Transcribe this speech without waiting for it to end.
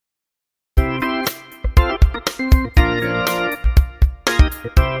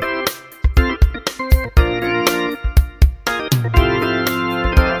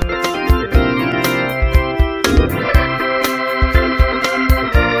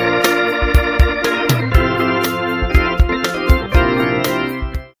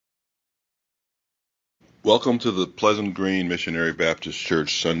Welcome to the Pleasant Green Missionary Baptist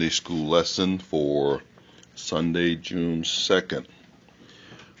Church Sunday School lesson for Sunday, June 2nd.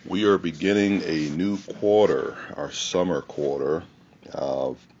 We are beginning a new quarter, our summer quarter,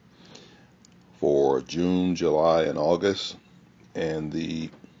 for June, July, and August. And the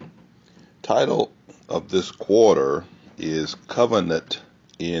title of this quarter is Covenant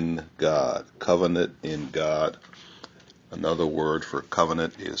in God. Covenant in God. Another word for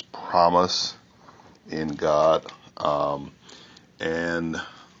covenant is promise in God. And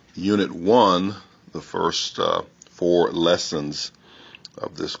Unit 1, the first 4 lessons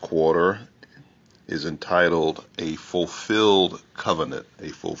of this quarter, is entitled A Fulfilled Covenant. A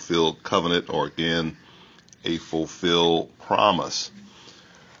fulfilled covenant, or again, a fulfilled promise.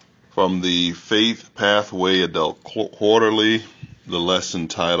 From the Faith Pathway Adult Quarterly, the lesson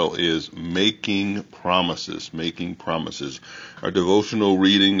title is Making Promises. Making Promises. Our devotional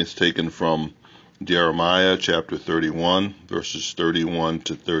reading is taken from Jeremiah chapter 31, verses 31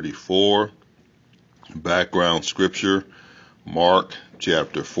 to 34. Background scripture, Mark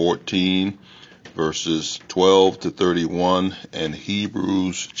chapter 14, verses 12 to 31, and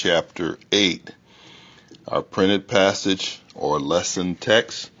Hebrews chapter 8. Our printed passage or lesson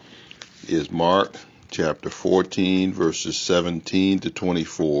text is Mark chapter 14, verses 17 to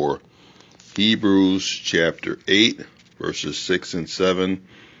 24, Hebrews chapter 8, verses 6 and 7,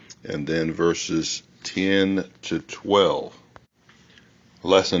 and then verses 10 to 12.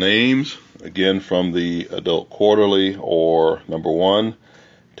 Lesson aims, again from the Adult Quarterly, or number 1,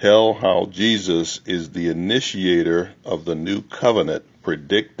 tell how Jesus is the initiator of the new covenant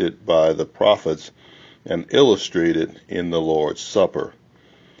predicted by the prophets and illustrated in the Lord's Supper.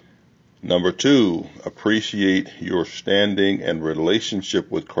 Number 2, appreciate your standing and relationship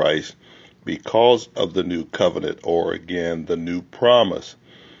with Christ because of the new covenant, or again, the new promise.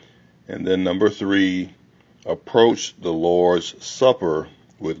 And then number 3, approach the Lord's Supper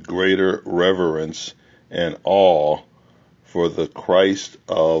with greater reverence and awe for the Christ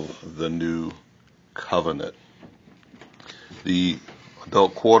of the new covenant. The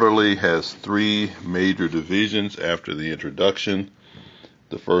Adult Quarterly has 3 major divisions after the introduction.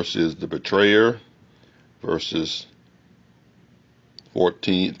 The first is the betrayer,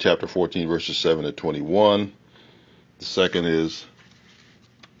 chapter 14, verses 7 to 21. The second is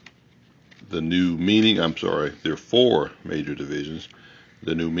the new meaning. There are 4 major divisions.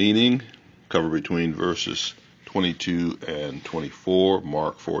 The new meaning, covered between verses 22 and 24,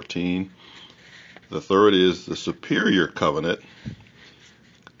 Mark 14. The third is the superior covenant,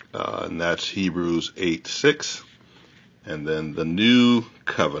 and that's Hebrews 8:6. And then the new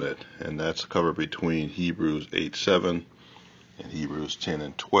covenant, and that's covered between Hebrews 8:7 and Hebrews 10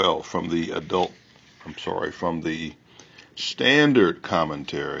 and 12. From the standard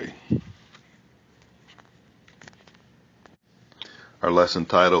commentary, our lesson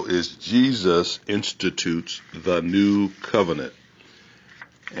title is Jesus Institutes the New Covenant.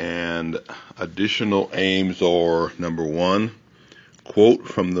 And additional aims are, number 1, quote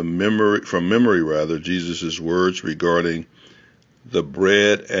from memory, Jesus' words regarding the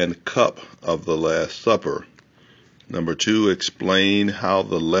bread and cup of the Last Supper. Number 2, explain how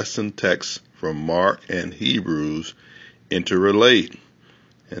the lesson texts from Mark and Hebrews interrelate.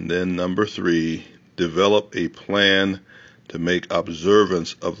 And then number 3, develop a plan to make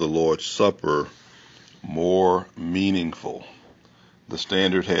observance of the Lord's Supper more meaningful. The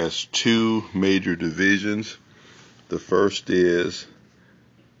Standard has 2 major divisions. The first is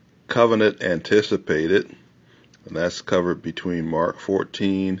Covenant Anticipated, and that's covered between Mark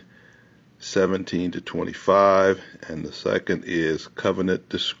 14, 17 to 25, and the second is Covenant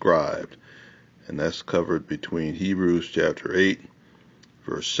Described, and that's covered between Hebrews chapter 8,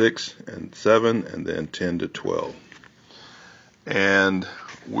 verse 6 and 7, and then 10 to 12. And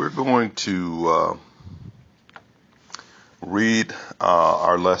we're going to read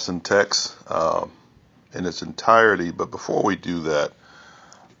our lesson text in its entirety, but before we do that,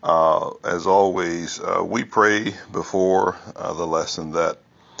 as always, we pray before the lesson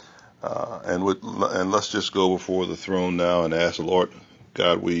and let's just go before the throne now and ask the Lord,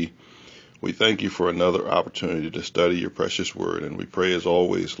 God, we thank you for another opportunity to study your precious word, and we pray as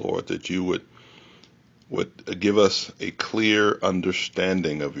always, Lord, that you would give us a clear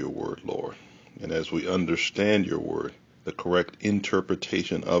understanding of your word, Lord. And as we understand your word, the correct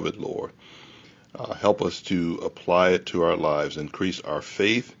interpretation of it, Lord, help us to apply it to our lives, increase our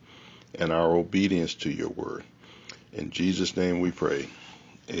faith and our obedience to your word. In Jesus' name we pray.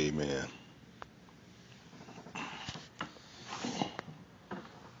 Amen.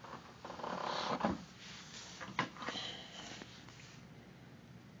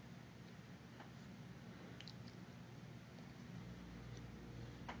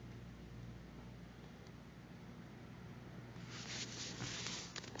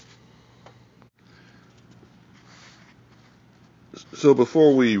 So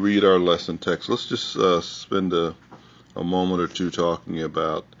before we read our lesson text, let's just spend a moment or two talking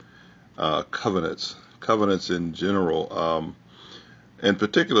about covenants in general, and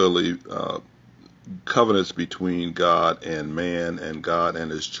particularly covenants between God and man, and God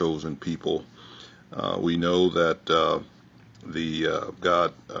and his chosen people. We know that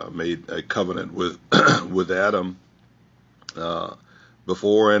God made a covenant with with Adam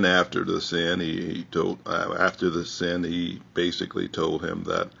before and after the sin. He told after the sin, he basically told him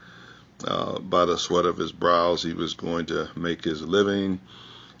that by the sweat of his brows he was going to make his living.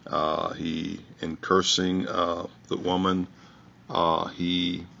 In cursing the woman,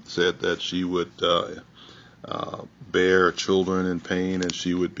 he said that she would bear children in pain, and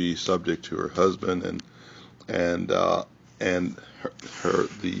she would be subject to her husband, and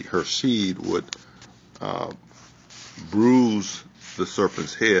her seed would bruise the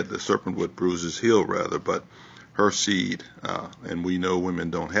serpent's head. The serpent would bruise his heel, rather, but her seed, and we know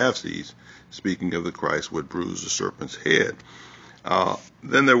women don't have seeds, speaking of the Christ, would bruise the serpent's head.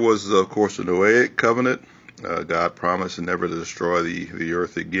 Then there was, of course, the Noahic covenant. God promised never to destroy the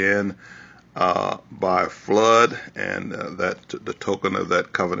earth again by flood, and the token of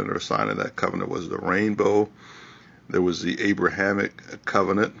that covenant, or sign of that covenant, was the rainbow. There was the Abrahamic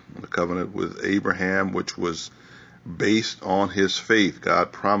covenant, the covenant with Abraham, which was based on his faith.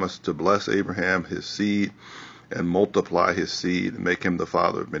 God promised to bless Abraham, his seed, and multiply his seed, and make him the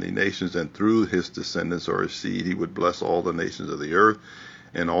father of many nations, and through his descendants, or his seed, he would bless all the nations of the earth.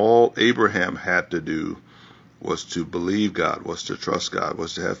 And all Abraham had to do was to believe God, was to trust God,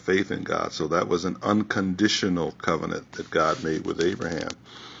 was to have faith in God. So that was an unconditional covenant that God made with Abraham.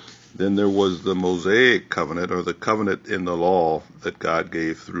 Then there was the Mosaic covenant, or the covenant in the law that God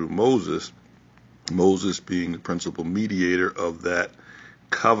gave through Moses, Moses being the principal mediator of that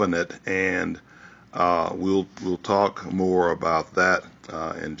covenant. And we'll talk more about that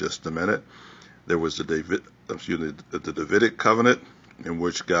in just a minute. There was the Davidic covenant, in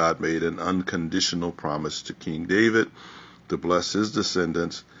which God made an unconditional promise to King David to bless his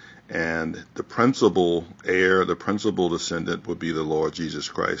descendants, and the principal heir, the principal descendant, would be the Lord Jesus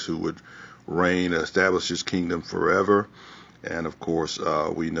Christ, who would reign, establish his kingdom forever. And of course,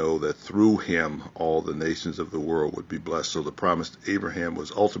 we know that through him all the nations of the world would be blessed. So the promise to Abraham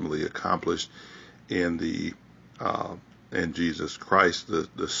was ultimately accomplished in Jesus Christ,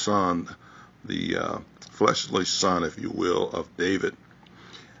 the son, the fleshly son, if you will, of David.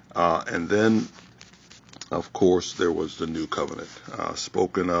 And then, of course, there was the new covenant,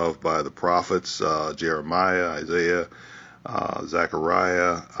 spoken of by the prophets, Jeremiah, Isaiah,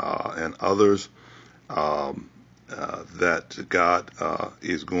 Zechariah, and others, that God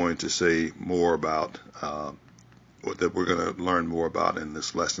is going to say more about, that we're going to learn more about in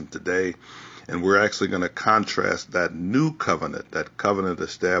this lesson today. And we're actually going to contrast that new covenant, that covenant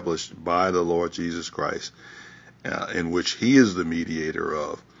established by the Lord Jesus Christ, in which he is the mediator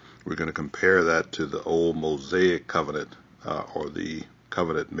of. We're going to compare that to the old Mosaic covenant, or the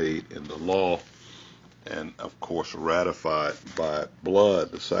covenant made in the law, and of course ratified by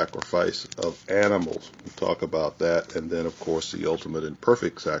blood, the sacrifice of animals. We'll talk about that. And then, of course, the ultimate and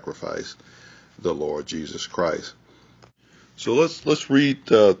perfect sacrifice, the Lord Jesus Christ. So let's read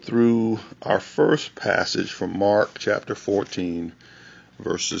through our first passage from Mark chapter 14,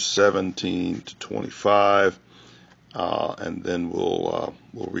 verses 17 to 25, and then we'll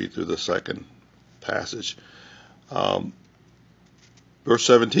read through the second passage. Verse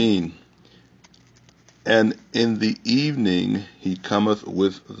 17. And in the evening he cometh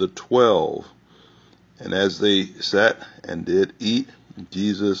with the 12, and as they sat and did eat,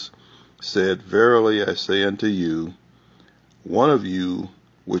 Jesus said, Verily I say unto you, one of you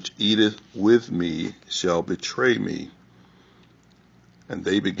which eateth with me shall betray me. And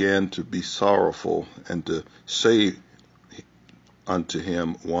they began to be sorrowful, and to say unto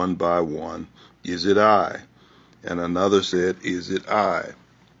him one by one, Is it I? And another said, Is it I?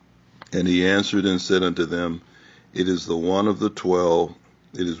 And he answered and said unto them, It is one of the 12,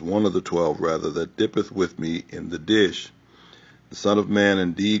 that dippeth with me in the dish. The Son of Man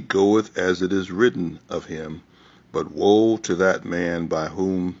indeed goeth as it is written of him, but woe to that man by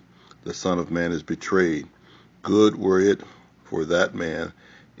whom the Son of Man is betrayed. Good were it for that man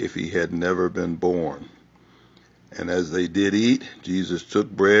if he had never been born. And as they did eat, Jesus took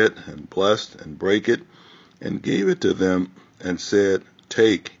bread, and blessed, and brake it, and gave it to them, and said,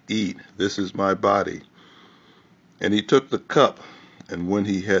 Take, eat, this is my body. And he took the cup, and when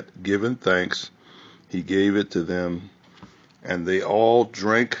he had given thanks, he gave it to them, and they all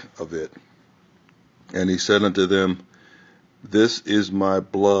drank of it. And he said unto them, This is my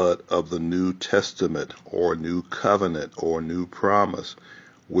blood of the New Testament, or New Covenant, or New Promise,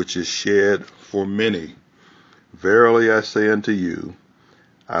 which is shed for many. Verily I say unto you,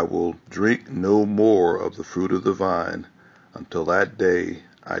 I will drink no more of the fruit of the vine until that day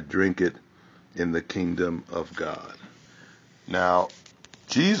I drink it in the kingdom of God. Now,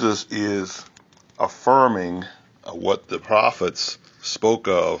 Jesus is affirming what the prophets spoke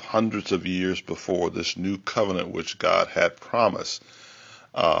of hundreds of years before, this new covenant which God had promised.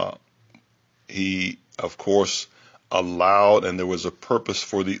 He, of course, allowed, and there was a purpose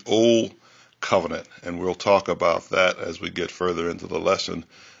for the old covenant, and we'll talk about that as we get further into the lesson.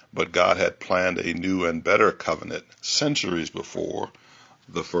 But God had planned a new and better covenant centuries before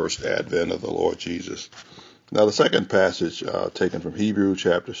the first advent of the Lord Jesus. Now, the second passage taken from Hebrews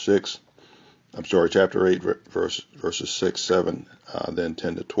chapter 8, verses 6, 7, then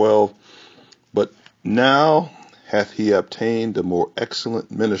 10 to 12. But now hath he obtained a more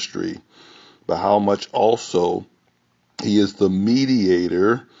excellent ministry, by how much also he is the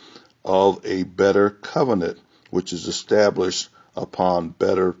mediator of a better covenant, which is established upon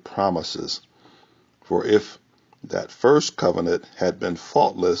better promises. For if that first covenant had been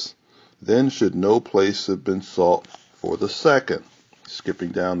faultless, then should no place have been sought for the second.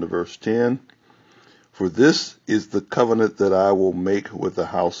 Skipping down to verse 10. For this is the covenant that I will make with the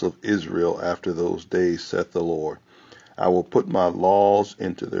house of Israel after those days, saith the Lord. I will put my laws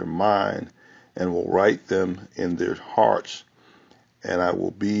into their mind, and will write them in their hearts. And I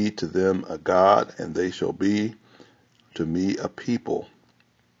will be to them a God, and they shall be to me a people.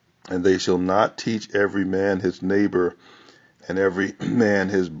 And they shall not teach every man his neighbor, and every man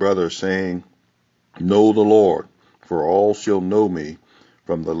his brother, saying, Know the Lord, for all shall know me,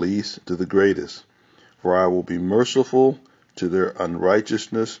 from the least to the greatest. For I will be merciful to their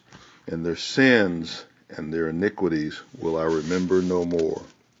unrighteousness, and their sins and their iniquities will I remember no more.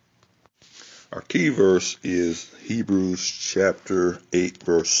 Our key verse is Hebrews chapter 8,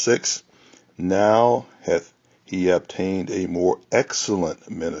 verse 6. Now hath he obtained a more excellent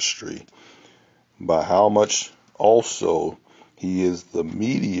ministry, by how much also he is the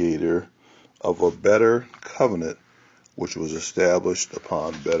mediator of a better covenant, which was established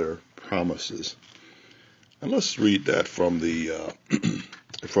upon better promises. And let's read that from the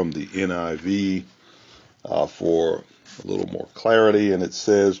NIV for a little more clarity. And it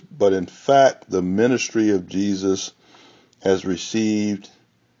says, But in fact, the ministry of Jesus is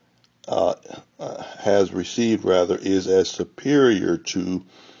as superior to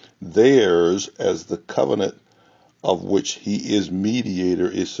theirs as the covenant of which he is mediator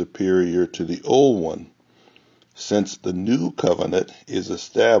is superior to the old one, since the new covenant is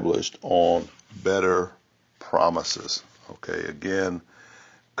established on better promises. Okay, again,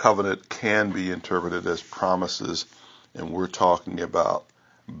 covenant can be interpreted as promises, and we're talking about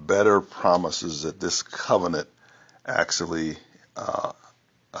better promises that this covenant actually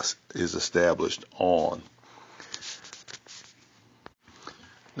is established on.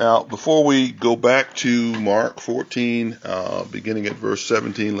 Now, before we go back to Mark 14, beginning at verse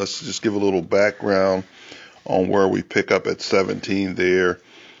 17, let's just give a little background on where we pick up at 17 there.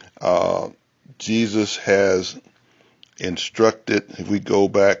 Jesus has instructed, if we go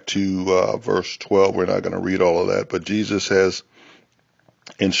back to verse 12, we're not going to read all of that, but Jesus has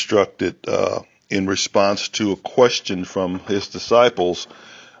instructed in response to a question from his disciples,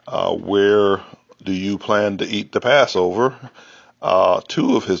 where do you plan to eat the Passover?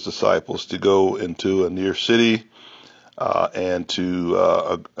 Two of his disciples to go into a near city and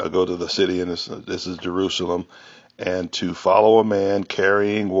to go to the city, and this is Jerusalem, and to follow a man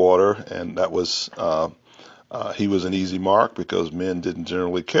carrying water, and that was he was an easy mark because men didn't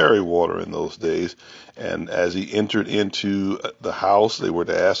generally carry water in those days. And as he entered into the house, they were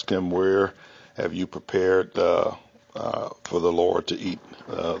to ask him, where have you prepared for the Lord to eat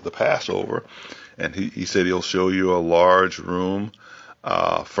the Passover? And he said he'll show you a large room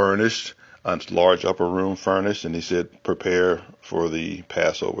furnished, a large upper room furnished, and he said prepare for the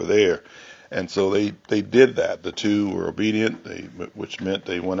Passover there. And so they did that. The two were obedient, which meant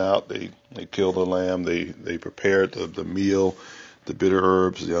they went out, they killed the lamb, they prepared the meal, the bitter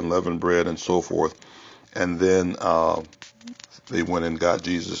herbs, the unleavened bread, and so forth. And then they went and got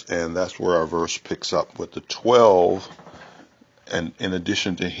Jesus, and that's where our verse picks up with the 12, and in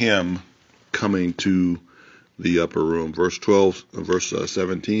addition to him coming to the upper room. Verse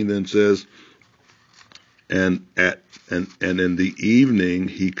 17 then says, And in the evening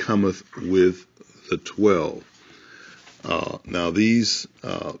he cometh with the 12. Now these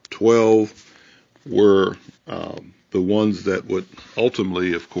 12 were the ones that would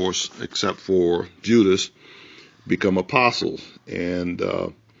ultimately, of course, except for Judas, become apostles. And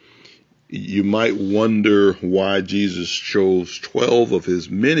you might wonder why Jesus chose 12 of his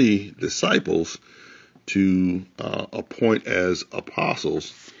many disciples to appoint as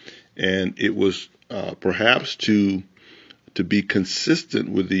apostles. And it was perhaps to be consistent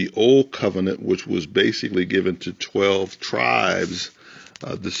with the old covenant, which was basically given to 12 tribes,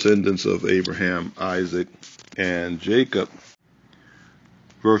 descendants of Abraham, Isaac, and Jacob.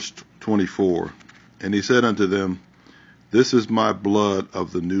 Verse 24, and he said unto them, This is my blood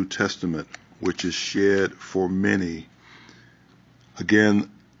of the New Testament, which is shed for many.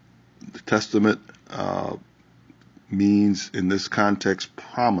 Again, the testament means in this context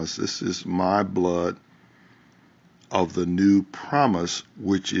promise. This is my blood of the new promise,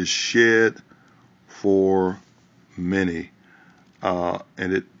 which is shed for many.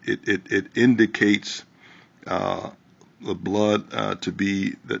 And it indicates the blood to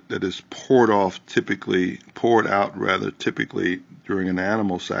be that is poured out typically during an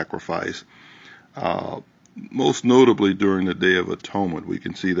animal sacrifice, most notably during the Day of Atonement. We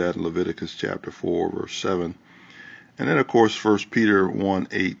can see that in Leviticus chapter 4, verse 7. And then, of course, 1 Peter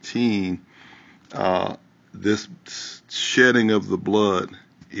 1:18, this shedding of the blood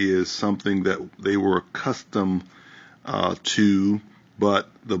is something that they were accustomed to, but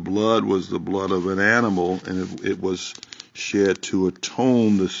the blood was the blood of an animal, and it was shed to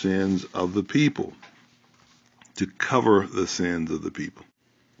atone the sins of the people, to cover the sins of the people.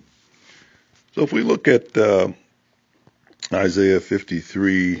 So if we look at Isaiah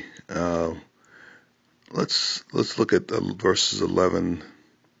 53, let's look at verses 11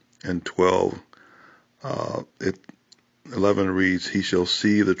 and 12. 11 reads, He shall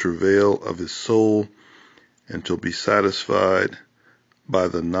see the travail of his soul, and shall be satisfied by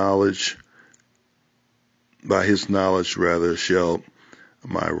his knowledge shall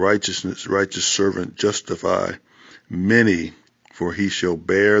my righteous servant justify many, for he shall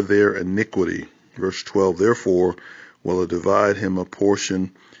bear their iniquity. Verse 12, Therefore will I divide him a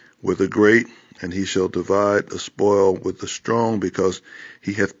portion with the great, and he shall divide the spoil with the strong, because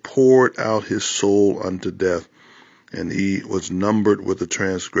he hath poured out his soul unto death, and he was numbered with the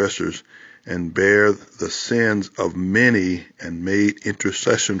transgressors, and bare the sins of many, and made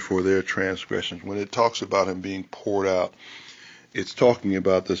intercession for their transgressions. When it talks about him being poured out, it's talking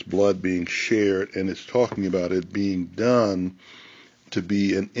about this blood being shared, and it's talking about it being done to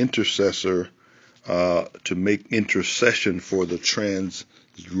be an intercessor, to make intercession for the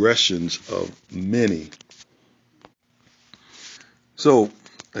transgressions of many. So,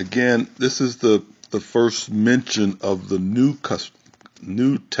 again, this is the first mention of the New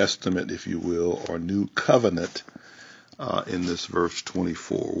Testament, if you will, or New Covenant, in this verse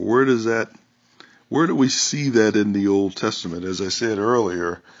 24. Where do we see that in the Old Testament? As I said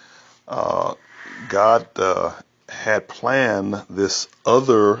earlier, God had planned this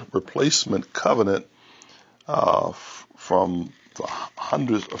other replacement covenant from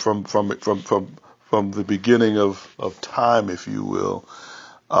the beginning of time, if you will.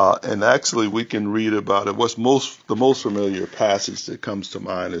 And actually, we can read about it. The most familiar passage that comes to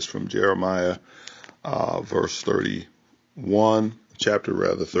mind is from Jeremiah,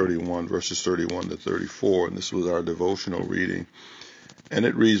 chapter 31, verses 31 to 34. And this was our devotional reading. And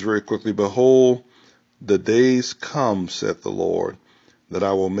it reads very quickly, Behold, the days come, saith the Lord, that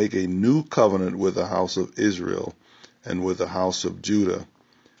I will make a new covenant with the house of Israel and with the house of Judah,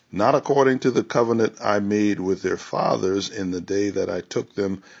 not according to the covenant I made with their fathers in the day that I took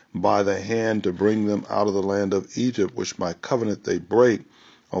them by the hand to bring them out of the land of Egypt, which my covenant they break,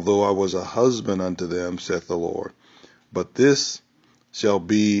 although I was a husband unto them, saith the Lord. But this shall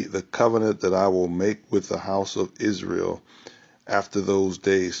be the covenant that I will make with the house of Israel after those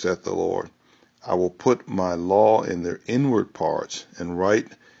days, saith the Lord. I will put my law in their inward parts, and write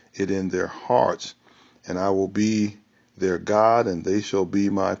it in their hearts, and I will be their God, and they shall be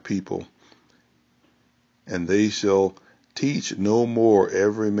my people. And they shall teach no more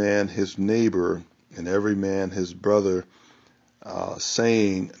every man his neighbor, and every man his brother,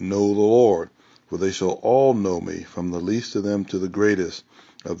 saying, Know the Lord. For they shall all know me, from the least of them to the greatest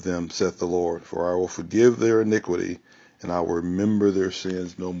of them, saith the Lord. For I will forgive their iniquity, and I will remember their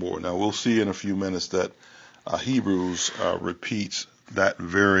sins no more. Now we'll see in a few minutes that Hebrews repeats that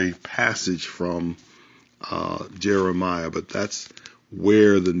very passage from Jeremiah, but that's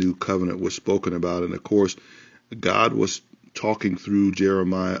where the new covenant was spoken about. And of course, God was talking through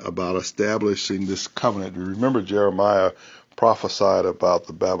Jeremiah about establishing this covenant. Remember, Jeremiah prophesied about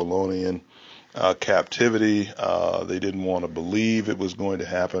the Babylonian captivity. They didn't want to believe it was going to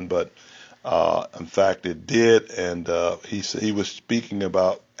happen, but in fact it did. And he was speaking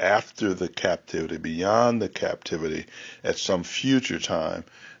about after the captivity, beyond the captivity, at some future time,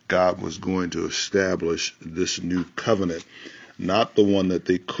 God was going to establish this new covenant, not the one that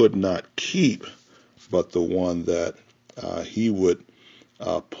they could not keep, but the one that he would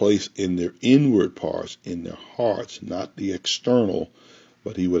place in their inward parts, in their hearts, not the external,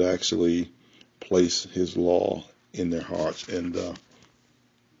 but he would actually place his law in their hearts and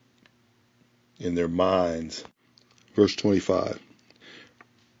in their minds. Verse 25,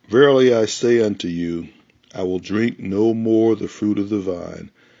 Verily I say unto you, I will drink no more the fruit of the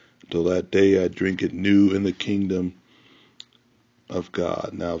vine, until that day I drink it new in the kingdom of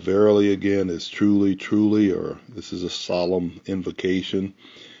God. Now, verily again is truly, truly, or this is a solemn invocation.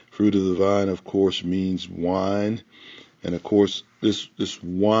 Fruit of the vine, of course, means wine. And of course, this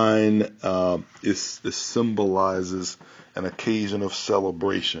wine this symbolizes an occasion of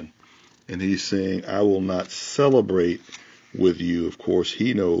celebration. And he's saying, I will not celebrate with you. Of course,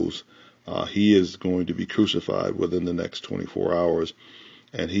 he knows he is going to be crucified within the next 24 hours.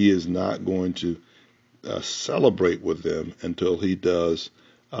 And he is not going to celebrate with them until he does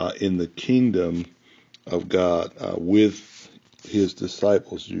in the kingdom of God with his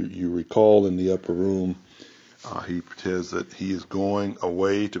disciples. You recall in the upper room, he says that he is going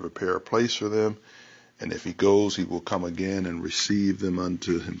away to prepare a place for them. And if he goes, he will come again and receive them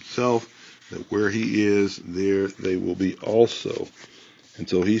unto himself, that where he is, there they will be also. And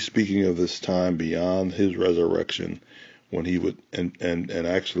so he's speaking of this time beyond his resurrection, when he would, and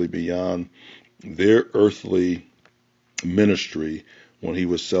actually beyond their earthly ministry, when he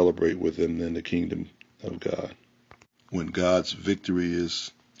would celebrate with them in the kingdom of God. When God's victory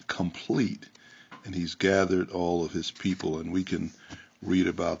is complete and he's gathered all of his people, and we can read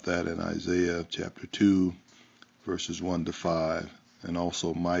about that in Isaiah chapter 2, verses 1 to 5, and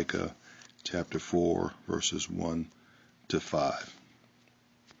also Micah chapter 4, verses 1 to 5.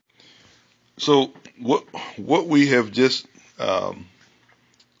 So what we have just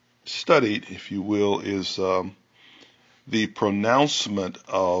studied, if you will, is the pronouncement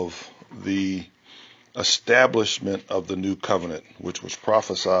of the establishment of the new covenant, which was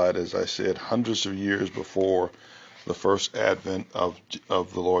prophesied, as I said, hundreds of years before the first advent of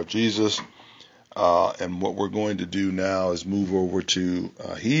the Lord Jesus. And what we're going to do now is move over to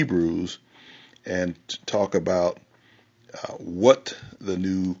Hebrews and talk about what the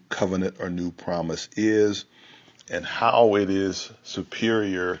new covenant or new promise is and how it is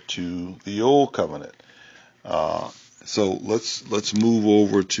superior to the old covenant. So let's move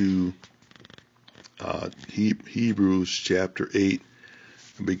over to Hebrews chapter 8,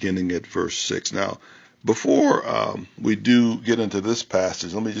 beginning at verse 6. Now, before we do get into this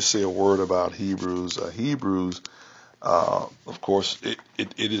passage, let me just say a word about Hebrews. Hebrews, of course, it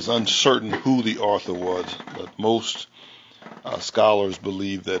is uncertain who the author was, but most scholars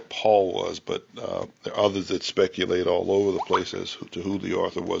believe that Paul was, but there are others that speculate all over the place as to who the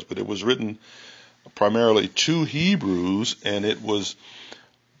author was. But it was written primarily to Hebrews, and it was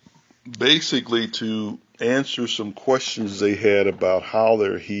basically to answer some questions they had about how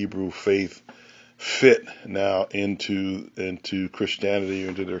their Hebrew faith fit now into Christianity,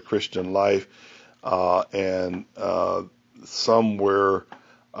 into their Christian life, and some were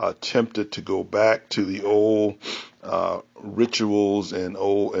tempted to go back to the old rituals and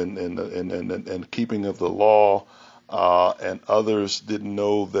keeping of the law, and others didn't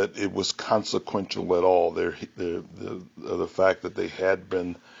know that it was consequential at all. The fact that they had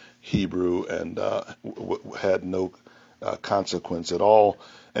been Hebrew and had no consequence at all.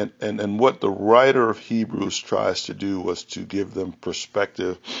 And what the writer of Hebrews tries to do was to give them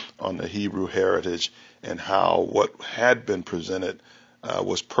perspective on the Hebrew heritage and how what had been presented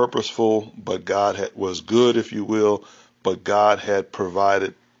was purposeful, but God was good, if you will, but God had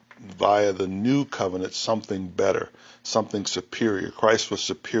provided via the new covenant something better, something superior. Christ was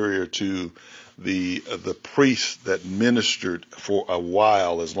superior to the priests that ministered for a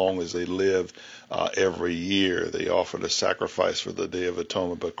while, as long as they lived. Every year they offered a sacrifice for the Day of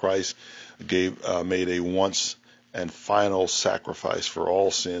Atonement, but Christ made a once and final sacrifice for all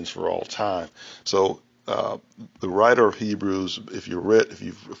sins for all time. So the writer of Hebrews, if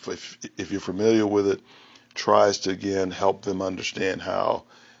you're familiar with it, tries to again help them understand how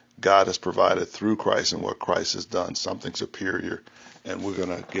God has provided through Christ and what Christ has done, something superior. And we're going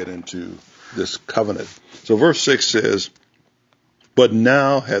to get into this covenant. So verse 6 says, But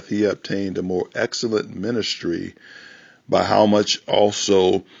now hath he obtained a more excellent ministry, by how much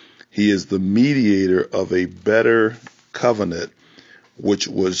also he is the mediator of a better covenant, which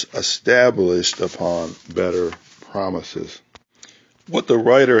was established upon better promises. What the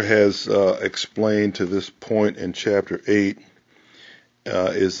writer has explained to this point in chapter 8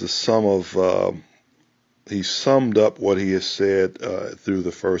 is the sum of, he summed up what he has said through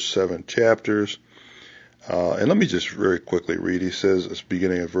the first 7 chapters. And let me just very quickly read. He says, it's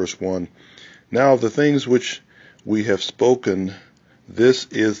beginning at verse 1, "Now of the things which we have spoken, this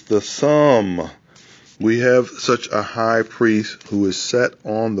is the sum. We have such a high priest who is set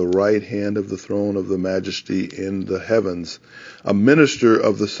on the right hand of the throne of the majesty in the heavens, a minister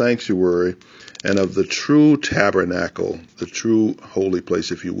of the sanctuary and of the true tabernacle," the true holy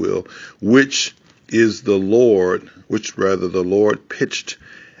place, if you will, which the Lord pitched,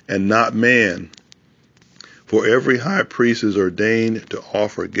 and not man. For every high priest is ordained to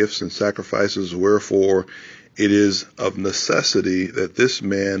offer gifts and sacrifices, wherefore it is of necessity that this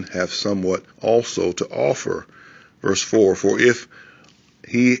man have somewhat also to offer. Verse 4, "For if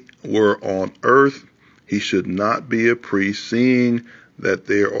he were on earth, he should not be a priest, seeing that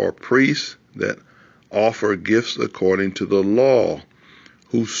there are priests that offer gifts according to the law,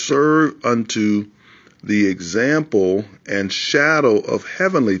 who serve unto the example and shadow of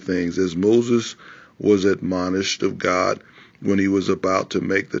heavenly things, as Moses was admonished of God when he was about to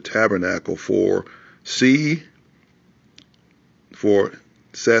make the tabernacle. For saith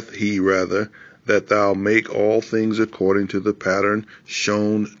he rather, that thou make all things according to the pattern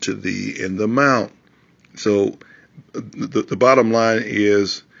shown to thee in the mount." So the bottom line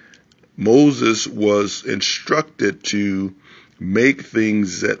is, Moses was instructed to make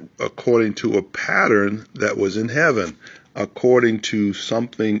things that according to a pattern that was in heaven, according to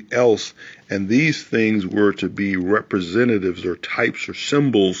something else. And these things were to be representatives or types or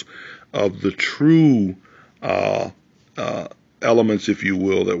symbols of the true elements, if you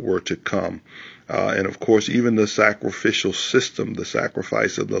will, that were to come. And of course, even the sacrificial system, the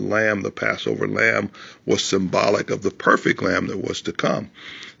sacrifice of the lamb, the Passover lamb, was symbolic of the perfect lamb that was to come.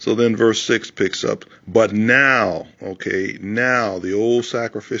 So then verse 6 picks up, "But now," now the old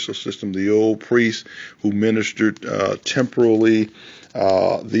sacrificial system, the old priest who ministered temporally,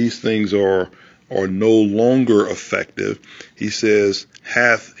 these things are no longer effective. He says,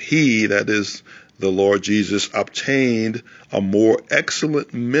 "Hath he," that is the Lord Jesus, "obtained a more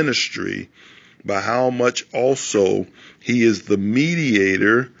excellent ministry, by how much also he is the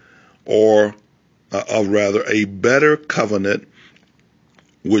mediator, or a better covenant,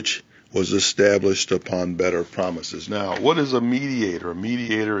 which was established upon better promises." Now, what is a mediator? A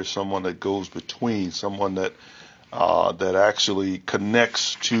mediator is someone that goes between, someone that actually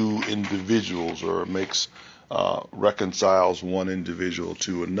connects two individuals, or reconciles one individual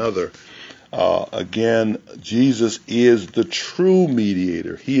to another. Again, Jesus is the true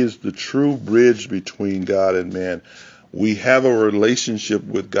mediator. He is the true bridge between God and man. We have a relationship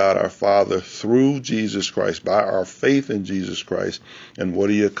with God our Father through Jesus Christ, by our faith in Jesus Christ and what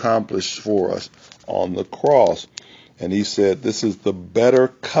he accomplished for us on the cross. And he said this is the better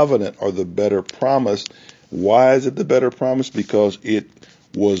covenant, or the better promise. Why is it the better promise? Because it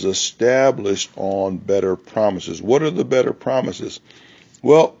was established on better promises. What are the better promises?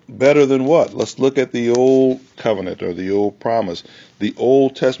 Well, better than what? Let's look at the old covenant, or the old promise, the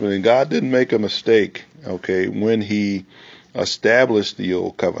Old Testament. And God didn't make a mistake, when he established the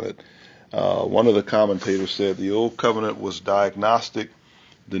old covenant. One of the commentators said the old covenant was diagnostic.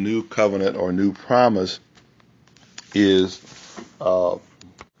 The new covenant, or new promise, is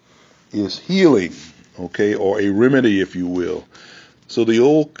healing, or a remedy, if you will. So the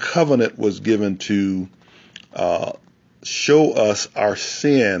old covenant was given to show us our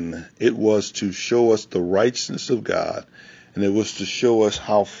sin. It was to show us the righteousness of God, and it was to show us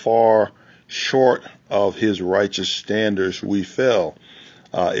how far short of his righteous standards we fell.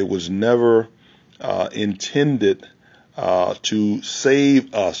 It was never intended to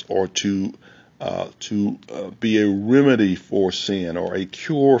save us, or to be a remedy for sin, or a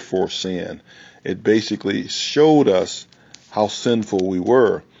cure for sin. It basically showed us how sinful we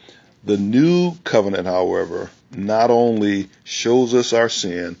were. The new covenant, however, not only shows us our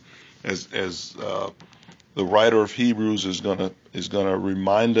sin, as the writer of Hebrews is gonna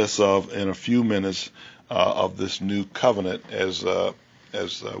remind us of in a few minutes, of this new covenant, as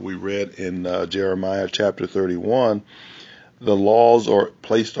we read in Jeremiah chapter 31. The laws are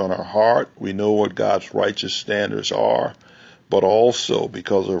placed on our heart. We know what God's righteous standards are, but also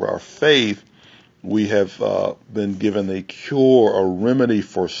because of our faith, we have been given a cure, a remedy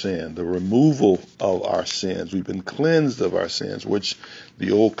for sin, the removal of our sins. We've been cleansed of our sins, which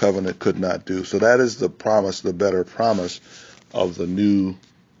the old covenant could not do. So that is the promise, the better promise of the new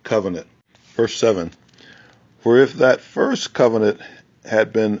covenant. Verse 7, "For if that first covenant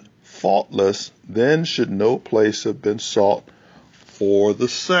had been faultless, then should no place have been sought for the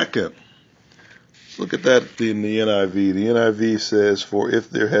second." Look at that in the NIV. The NIV says, "For if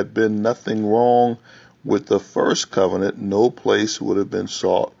there had been nothing wrong with the first covenant, no place would have been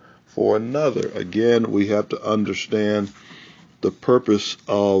sought for another." Again, we have to understand the purpose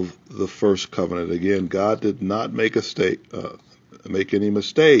of the first covenant. Again, God did not make any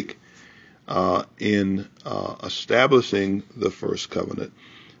mistake in establishing the first covenant.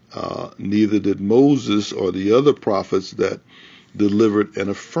 Neither did Moses or the other prophets that delivered and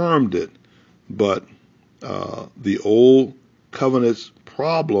affirmed it. But the old covenant's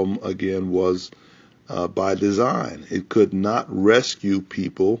problem, again, was by design. It could not rescue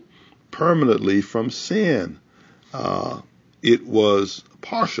people permanently from sin. It was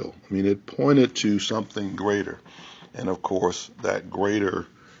partial. I mean, it pointed to something greater. And of course, that greater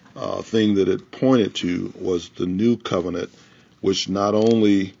thing that it pointed to was the new covenant, which not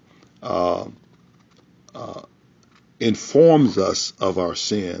only informs us of our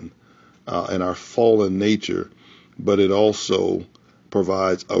sin and our fallen nature, but it also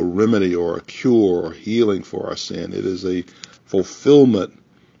provides a remedy or a cure or healing for our sin. It is a fulfillment.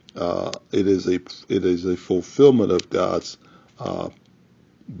 It is a fulfillment of God's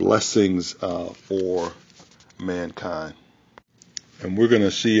blessings for mankind. And we're going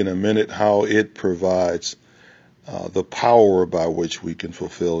to see in a minute how it provides the power by which we can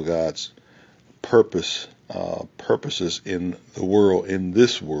fulfill God's purposes in the world, in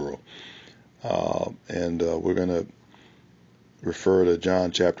this world. And we're going to refer to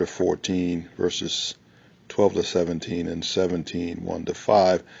John chapter 14, verses 12 to 17 and 17, 1 to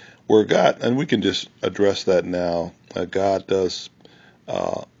 5, where God, and we can just address that now, God does,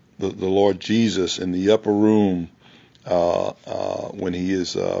 the Lord Jesus in the upper room, when he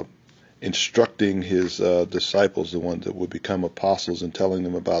is instructing his disciples, the ones that would become apostles, and telling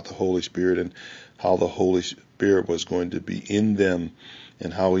them about the Holy Spirit and how the Holy Spirit was going to be in them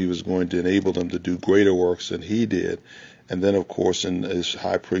and how he was going to enable them to do greater works than he did. And then, of course, in his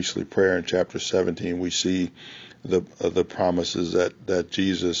high priestly prayer in chapter 17, we see the promises that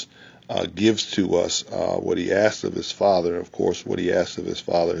Jesus gives to us, what he asked of his Father. And, of course, what he asked of his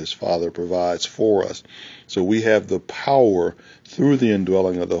Father provides for us. So we have the power through the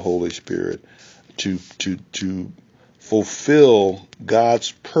indwelling of the Holy Spirit to fulfill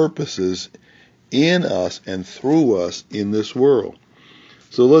God's purposes in us and through us in this world.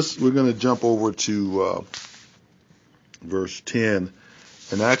 So we're going to jump over to verse 10,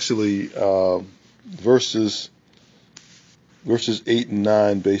 and actually verses 8 and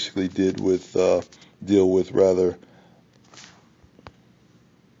 9 basically deal with rather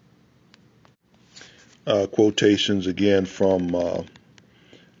quotations again from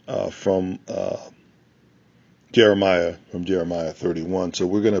Jeremiah 31. So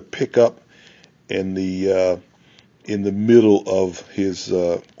we're going to pick up in the middle of his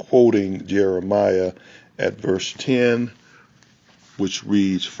quoting Jeremiah at verse 10, which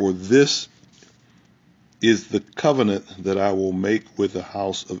reads, "For this is the covenant that I will make with the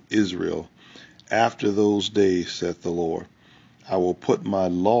house of Israel after those days, saith the Lord. I will put my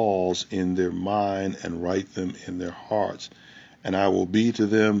laws in their mind and write them in their hearts, and I will be to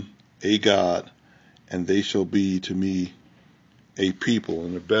them a God, and they shall be to me a people."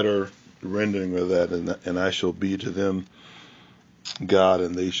 And a better rendering of that, and I shall be to them God,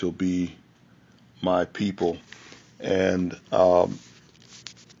 and they shall be my people. And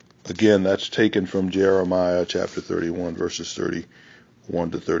again, that's taken from Jeremiah chapter 31, verses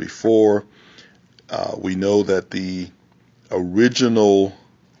 31 to 34. We know that the original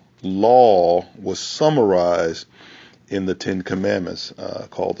law was summarized in the Ten Commandments,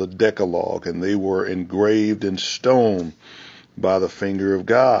 called the Decalogue, and they were engraved in stone by the finger of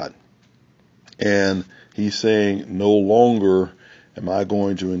God. And he's saying, no longer am I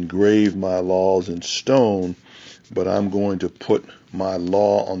going to engrave my laws in stone, but I'm going to put my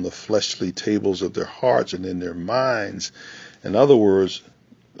law on the fleshly tables of their hearts and in their minds. In other words,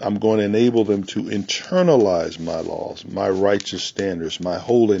 I'm going to enable them to internalize my laws, my righteous standards, my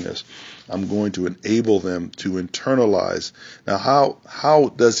holiness. I'm going to enable them to internalize. Now, how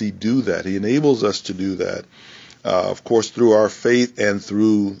does he do that? He enables us to do that, of course, through our faith and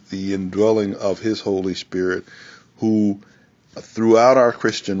through the indwelling of his Holy Spirit, who throughout our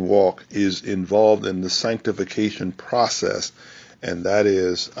Christian walk is involved in the sanctification process, and that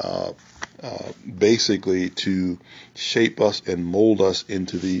is basically to shape us and mold us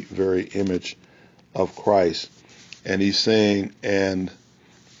into the very image of Christ. And he's saying, and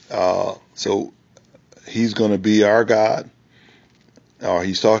so he's going to be our God.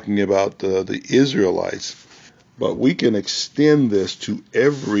 He's talking about the Israelites, but we can extend this to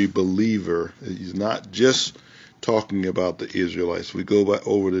every believer. He's not just talking about the Israelites. We go back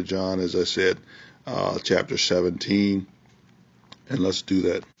over to John, as I said, chapter 17, and let's do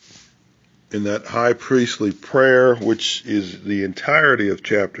that. In that high priestly prayer, which is the entirety of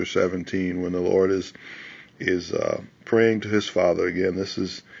chapter 17, when the Lord is praying to his Father. Again, this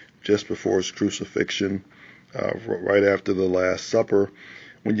is just before his crucifixion, right after the Last Supper.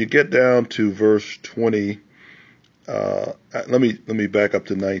 When you get down to verse 20, let me back up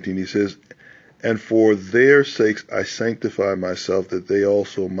to 19. He says, "And for their sakes I sanctify myself, that they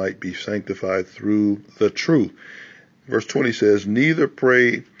also might be sanctified through the truth." Verse 20 says, "Neither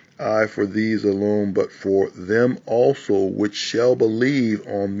pray I for these alone, but for them also which shall believe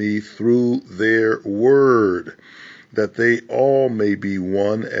on me through their word, that they all may be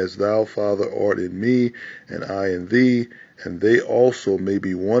one, as thou, Father, art in me, and I in thee, and they also may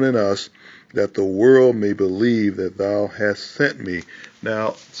be one in us, that the world may believe that thou hast sent me."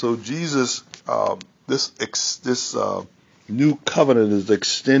 Now, so Jesus, this new covenant is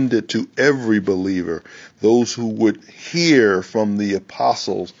extended to every believer, those who would hear from the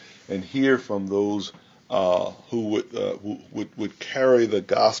apostles and hear from those who would carry the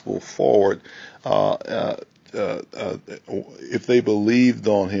gospel forward. If they believed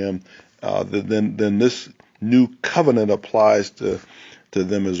on him, then this new covenant applies to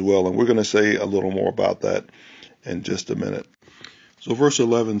them as well. And we're going to say a little more about that in just a minute. So verse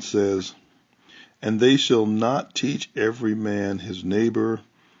 11 says, "And they shall not teach every man his neighbor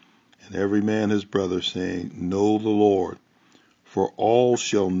and every man his brother, saying, Know the Lord, for all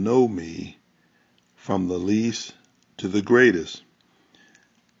shall know me, from the least to the greatest."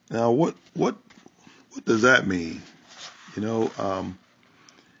 Now, what does that mean?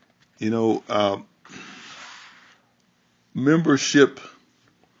 Membership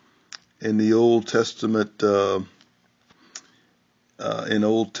in the Old Testament, in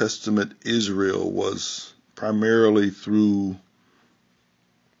Old Testament Israel, was primarily through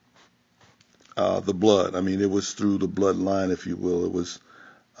the blood. I mean, it was through the bloodline, if you will. It was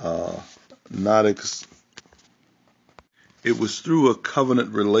it was through a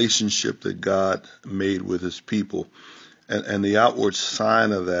covenant relationship that God made with his people. And the outward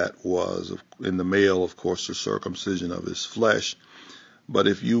sign of that was, in the male, of course, the circumcision of his flesh. But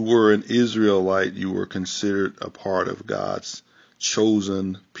if you were an Israelite, you were considered a part of God's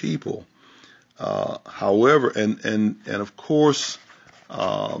chosen people. However, and of course,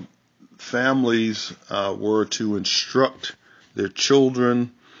 families were to instruct their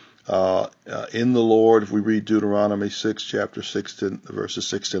children in the Lord. If we read Deuteronomy 6, chapter 6, verses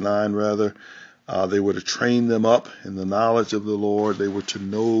 6 to 9, rather, they were to train them up in the knowledge of the Lord. They were to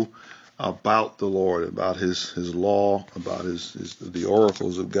know about the Lord, about his law, about the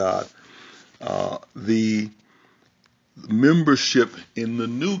oracles of God. The membership in the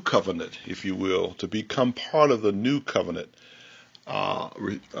new covenant, if you will, to become part of the new covenant,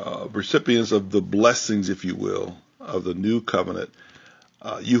 recipients of the blessings, if you will, of the new covenant,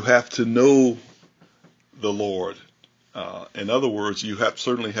 you have to know the Lord. In other words, you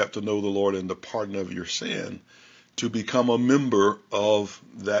certainly have to know the Lord and the pardon of your sin to become a member of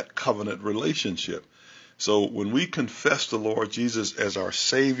that covenant relationship. So when we confess the Lord Jesus as our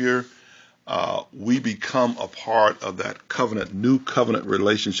Savior, we become a part of that new covenant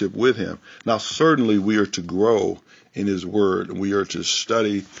relationship with him. Now, certainly we are to grow in his word, and we are to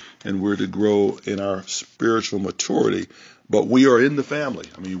study, and we're to grow in our spiritual maturity. But we are in the family.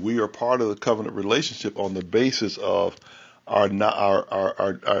 I mean, we are part of the covenant relationship on the basis of our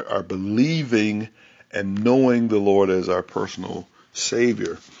believing and knowing the Lord as our personal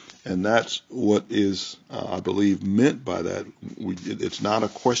Savior. And that's what is, I believe, meant by that. It's not a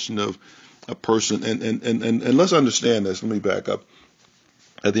question of a person. And let's understand this. Let me back up.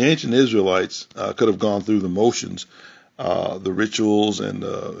 The ancient Israelites could have gone through the motions, the rituals and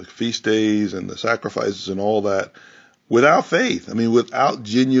the feast days and the sacrifices and all that, without faith. I mean, without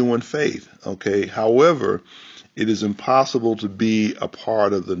genuine faith. Okay. However, it is impossible to be a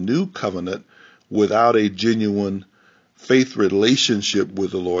part of the new covenant without a genuine faith relationship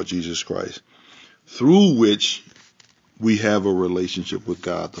with the Lord Jesus Christ, through which we have a relationship with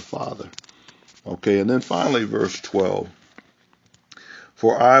God the Father. Okay. And then finally, verse 12.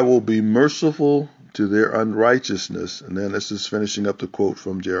 "For I will be merciful to their unrighteousness." And then this is finishing up the quote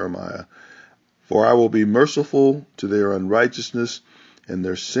from Jeremiah. "For I will be merciful to their unrighteousness, and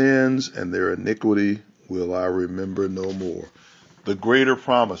their sins and their iniquity will I remember no more." The greater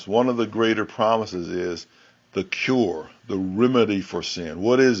promise, one of the greater promises, is the cure, the remedy for sin.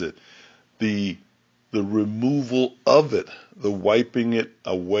 What is it? The removal of it, the wiping it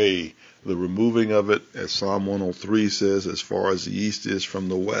away, the removing of it, as Psalm 103 says, as far as the east is from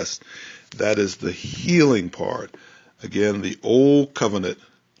the west. That is the healing part. Again, the old covenant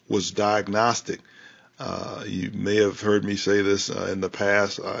was diagnostic. You may have heard me say this in the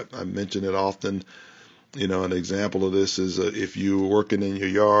past. I mention it often. An example of this is if you're working in your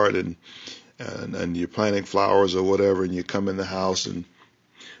yard and you're planting flowers or whatever, and you come in the house and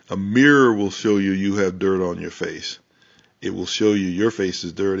a mirror will show you have dirt on your face. It will show you your face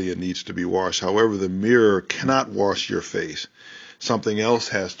is dirty and needs to be washed. However, the mirror cannot wash your face. Something else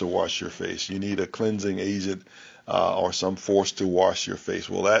has to wash your face. You need a cleansing agent or some force to wash your face.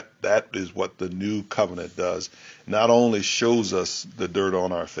 Well, that is what the new covenant does. Not only shows us the dirt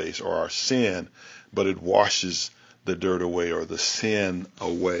on our face or our sin, but it washes the dirt away or the sin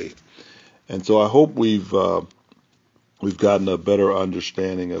away. And so I hope we've gotten a better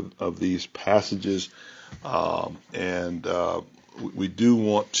understanding of these passages. And we do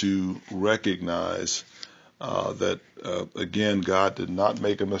want to recognize that, again, God did not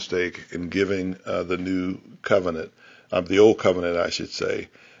make a mistake in giving the new covenant, the old covenant, I should say.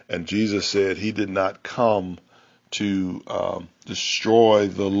 And Jesus said he did not come to destroy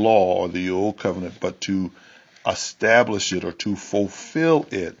the law or the old covenant, but to establish it or to fulfill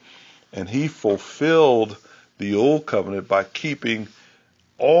it. And he fulfilled the old covenant by keeping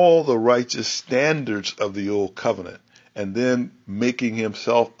all the righteous standards of the old covenant and then making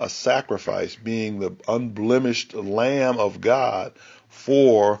himself a sacrifice, being the unblemished Lamb of God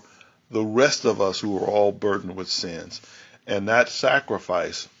for the rest of us who are all burdened with sins. And that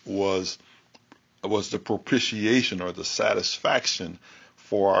sacrifice was the propitiation or the satisfaction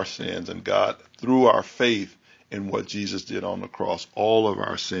for our sins. And God, through our faith in what Jesus did on the cross, all of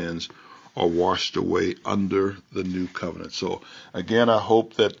our sins are washed away under the new covenant. So again, I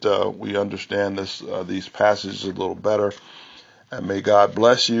hope that we understand these passages a little better. And may God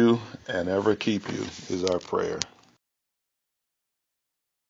bless you and ever keep you is our prayer.